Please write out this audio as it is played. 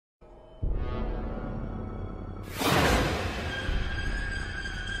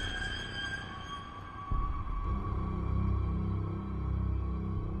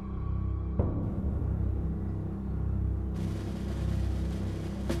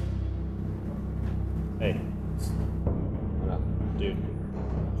Hey. Dude.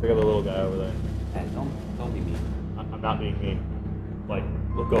 Check out the little guy over there. Hey, don't be mean. I'm not being mean. Like,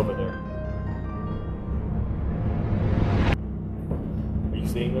 look over there. Are you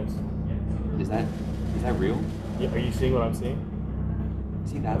seeing this? Is that real? Yeah, are you seeing what I'm seeing?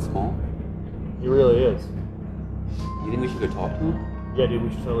 Is he that small? He really is. You think we should go talk to him? Yeah, dude, we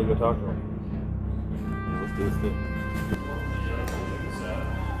should totally go talk to him. Yeah, let's do it.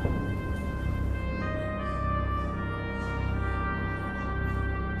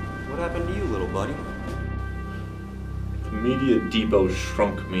 What happened to you, little buddy? The Media Depot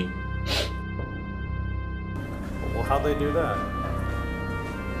shrunk me. Well, how'd they do that?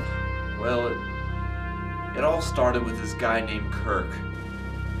 Well, it all started with this guy named Kirk.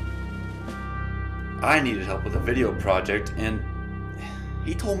 I needed help with a video project, and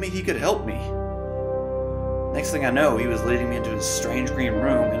he told me he could help me. Next thing I know, he was leading me into a strange green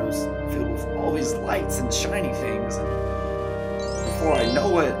room, and it was filled with all these lights and shiny things. And before I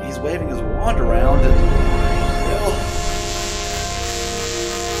know it, he's waving his wand around, and well,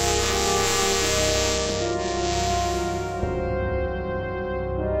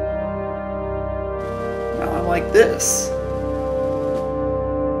 now I'm like this.